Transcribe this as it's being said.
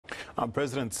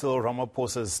President Cyril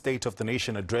Ramaphosa's State of the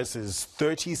Nation address is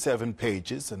 37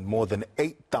 pages and more than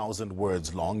 8,000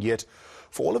 words long, yet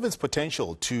for all of its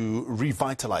potential to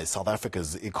revitalize South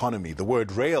Africa's economy, the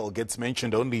word rail gets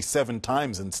mentioned only 7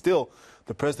 times, and still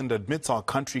the president admits our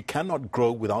country cannot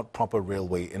grow without proper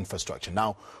railway infrastructure.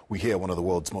 Now we hear one of the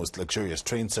world's most luxurious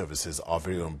train services, our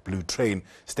very own Blue Train,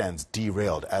 stands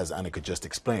derailed, as Annika just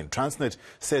explained. Transnet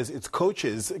says its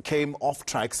coaches came off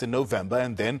tracks in November,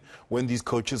 and then when these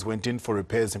coaches went in for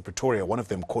repairs in Pretoria, one of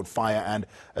them caught fire and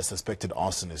a suspected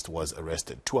arsonist was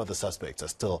arrested. 2 other suspects are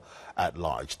still at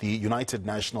large. The United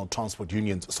National Transport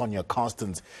Union's Sonja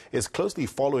Carstens is closely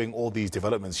following all these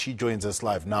developments. She joins us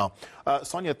live now.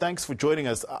 Sonja, thanks for joining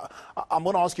us. I'm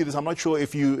going to ask you this. I'm not sure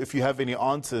if you have any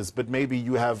answers, but maybe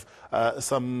you have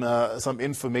some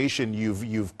information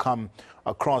you've come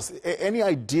across. Any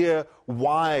idea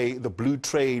why the Blue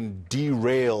Train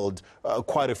derailed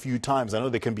quite a few times? I know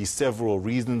there can be several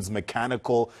reasons: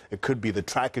 mechanical, it could be the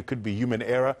track, it could be human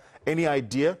error. Any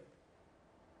idea?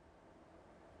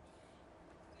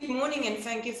 Good morning and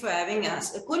thank you for having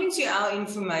us. According to our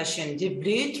information, the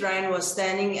Blue Train was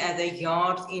standing at a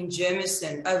yard in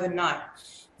Germiston overnight.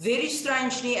 Very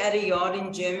strangely, at a yard in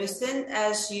Germiston,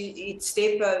 as its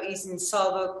depot is in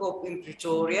Salvokop in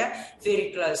Pretoria,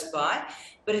 very close by.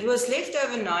 But it was left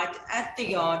overnight at the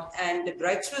yard and the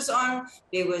brakes was on.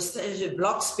 There was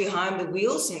blocks behind the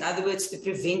wheels, in other words, to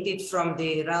prevent it from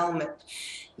derailment.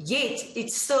 Yet,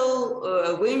 it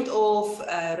still went off,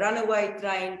 a runaway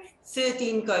train,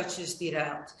 13 coaches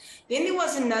derailed. Then there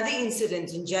was another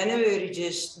incident in January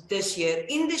just this year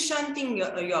in the shunting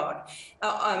yard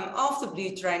of the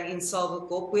Blue Train in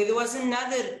Salvokop, where there was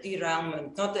another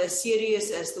derailment, not as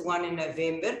serious as the one in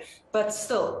November, but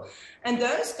still. And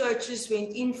those coaches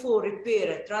went in for repair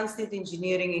at Transnet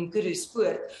Engineering in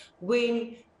Kuruspoort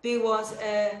when there was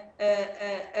a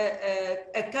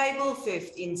cable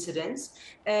theft incident.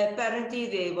 Apparently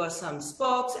there was some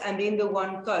sparks and then the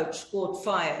one coach caught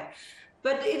fire.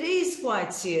 But it is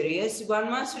quite serious. One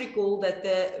must recall that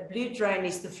the Blue Train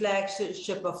is the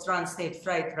flagship of Transnet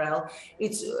Freight Rail.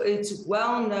 It's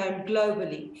well known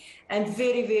globally and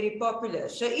very, very popular.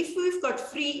 So if we've got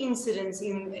 3 incidents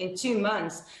in 2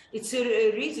 months, it's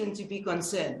a reason to be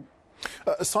concerned.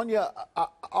 Sonja,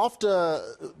 after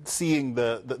seeing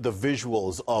the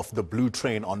visuals of the Blue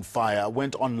Train on fire, I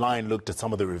went online, looked at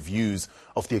some of the reviews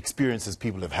of the experiences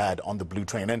people have had on the Blue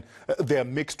Train, and they're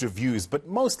mixed reviews, but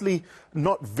mostly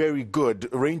not very good,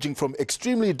 ranging from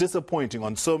extremely disappointing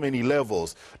on so many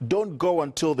levels. Don't go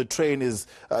until the train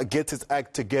gets its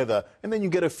act together, and then you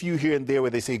get a few here and there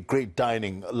where they say great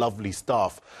dining, lovely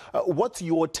staff. What's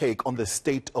your take on the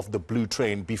state of the Blue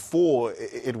Train before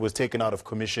it was taken out of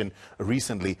commission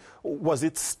recently? Was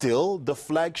it still the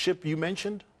flagship you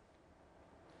mentioned?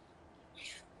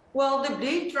 Well, the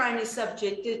Blue Train is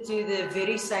subjected to the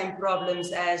very same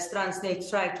problems as Transnet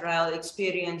Freight Rail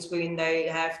experience when they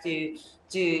have to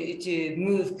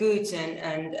move goods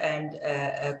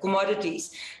and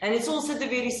commodities. And it's also the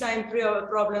very same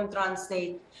problem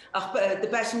Transnet, the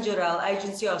Passenger Rail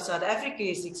Agency of South Africa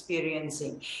is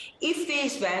experiencing. If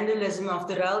there's vandalism of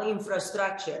the rail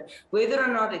infrastructure, whether or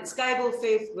not it's cable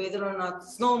theft, whether or not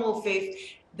it's normal theft,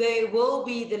 there will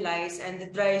be delays and the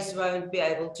trains won't be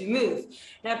able to move.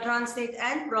 Now, Transnet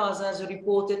and PRASA has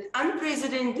reported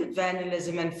unprecedented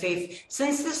vandalism and theft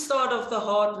since the start of the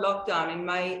hard lockdown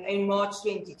in March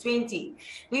 2020.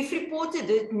 We've reported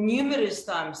it numerous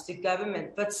times to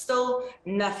government, but still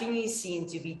nothing is seen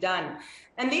to be done.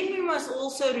 And then we must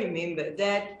also remember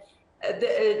that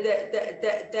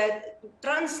that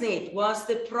Transnet was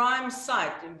the prime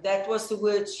site, that was the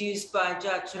words used by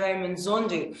Judge Raymond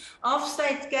Zondo, of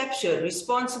state capture,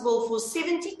 responsible for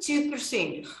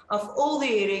 72% of all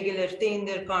the irregular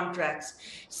tender contracts.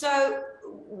 So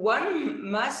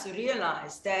one must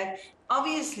realize that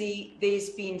obviously there's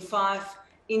been 5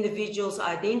 individuals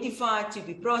identified to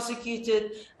be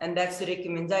prosecuted, and that's the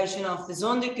recommendation of the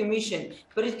Zondo Commission.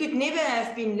 But it could never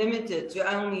have been limited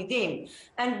to only them.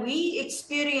 And we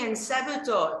experience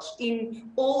sabotage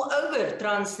in all over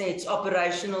Transnet's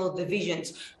operational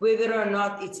divisions, whether or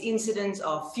not it's incidents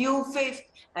of fuel theft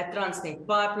at Transnet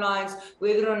pipelines,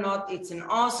 whether or not it's an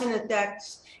arson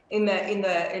attacks in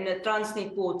the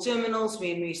Transnet port terminals,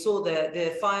 when we saw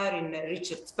the fire in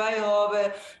Richards Bay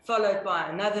Harbour, followed by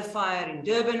another fire in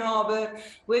Durban Harbour,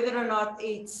 whether or not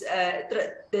it's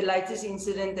the latest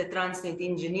incident at Transnet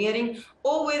Engineering,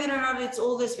 or whether or not it's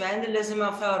all this vandalism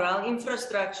of our rail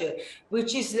infrastructure,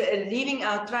 which is leaving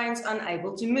our trains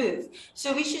unable to move.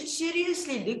 So we should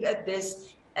seriously look at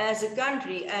this as a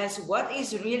country as what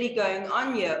is really going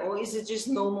on here, or is it just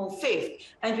normal theft?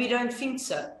 And we don't think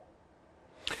so.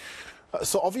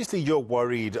 So obviously you're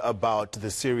worried about the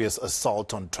serious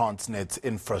assault on Transnet's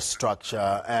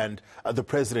infrastructure, and the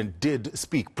president did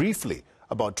speak briefly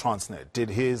about Transnet. Did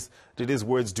his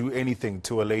words do anything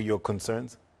to allay your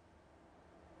concerns?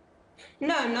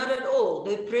 No, not at all.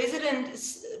 The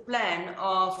president's plan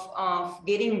of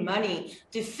getting money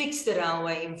to fix the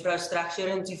railway infrastructure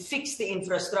and to fix the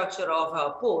infrastructure of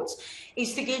our ports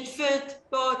is to get third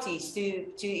parties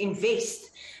to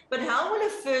invest. But how will a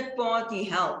third party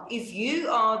help? If you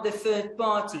are the third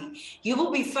party, you will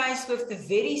be faced with the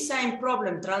very same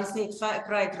problem Transnet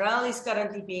Freight Rail is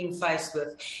currently being faced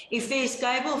with. If there's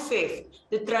cable theft,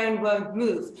 the train won't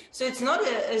move. So it's not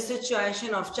a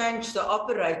situation of change the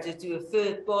operator to a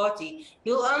third party.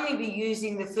 You'll only be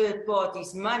using the third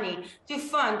party's money to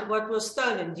fund what was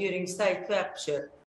stolen during state capture.